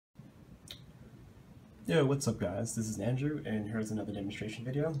Yo, what's up guys? This is Andrew and here's another demonstration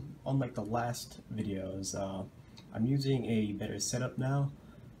video. Unlike the last videos, I'm using a better setup now,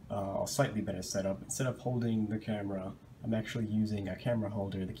 a slightly better setup. Instead of holding the camera, I'm actually using a camera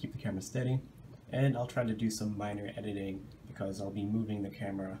holder to keep the camera steady, and I'll try to do some minor editing because I'll be moving the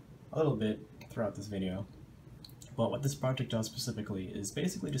camera a little bit throughout this video. But what this project does specifically is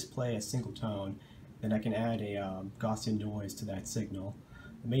basically just play a single tone, then I can add a Gaussian noise to that signal.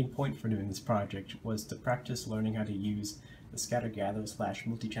 The main point for doing this project was to practice learning how to use the scatter-gather /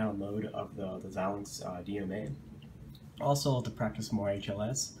 multi-channel mode of the Xilinx DMA. Also to practice more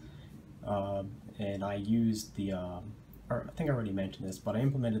HLS, and I used the, or I think I already mentioned this, but I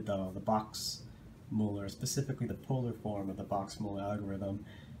implemented the box Muller, specifically the polar form of the box Muller algorithm,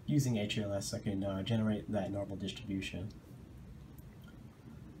 using HLS so I can generate that normal distribution.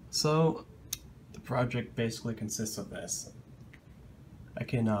 So the project basically consists of this. I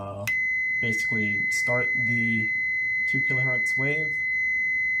can basically start the 2 kHz wave,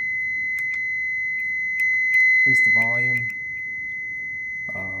 increase the volume,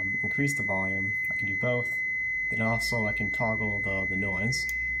 increase the volume. I can do both. Then also I can toggle the noise.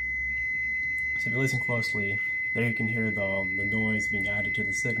 So if you listen closely, there you can hear the noise being added to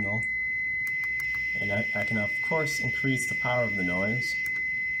the signal. And I can of course increase the power of the noise.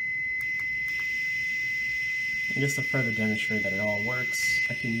 And just to further demonstrate that it all works,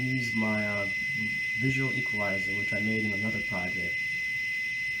 I can use my visual equalizer, which I made in another project,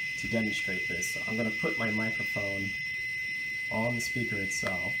 to demonstrate this. So I'm going to put my microphone on the speaker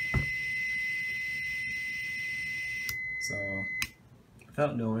itself. So,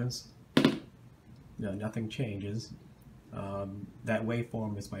 without noise, nothing changes. That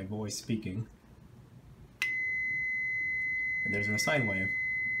waveform is my voice speaking. And there's a sine wave.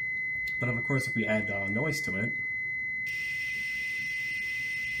 But of course, if we add noise to it,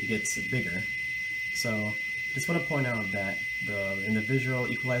 it gets bigger. So, just want to point out that in the visual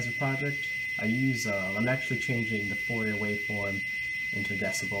equalizer project, I'm actually changing the Fourier waveform into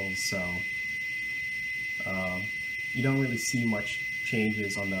decibels, so you don't really see much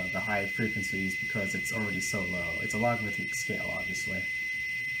changes on the high frequencies because it's already so low. It's a logarithmic scale, obviously.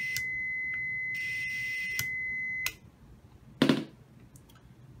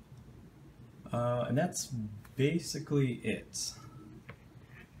 And that's basically it.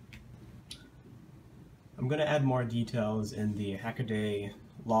 I'm going to add more details in the Hackaday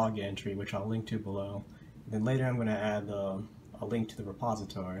log entry, which I'll link to below. And then later I'm going to add a link to the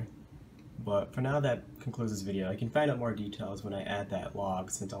repository. But for now, that concludes this video. I can find out more details when I add that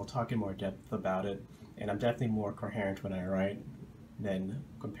log, since I'll talk in more depth about it, and I'm definitely more coherent when I write than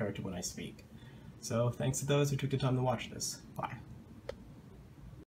compared to when I speak. So thanks to those who took the time to watch this. Bye.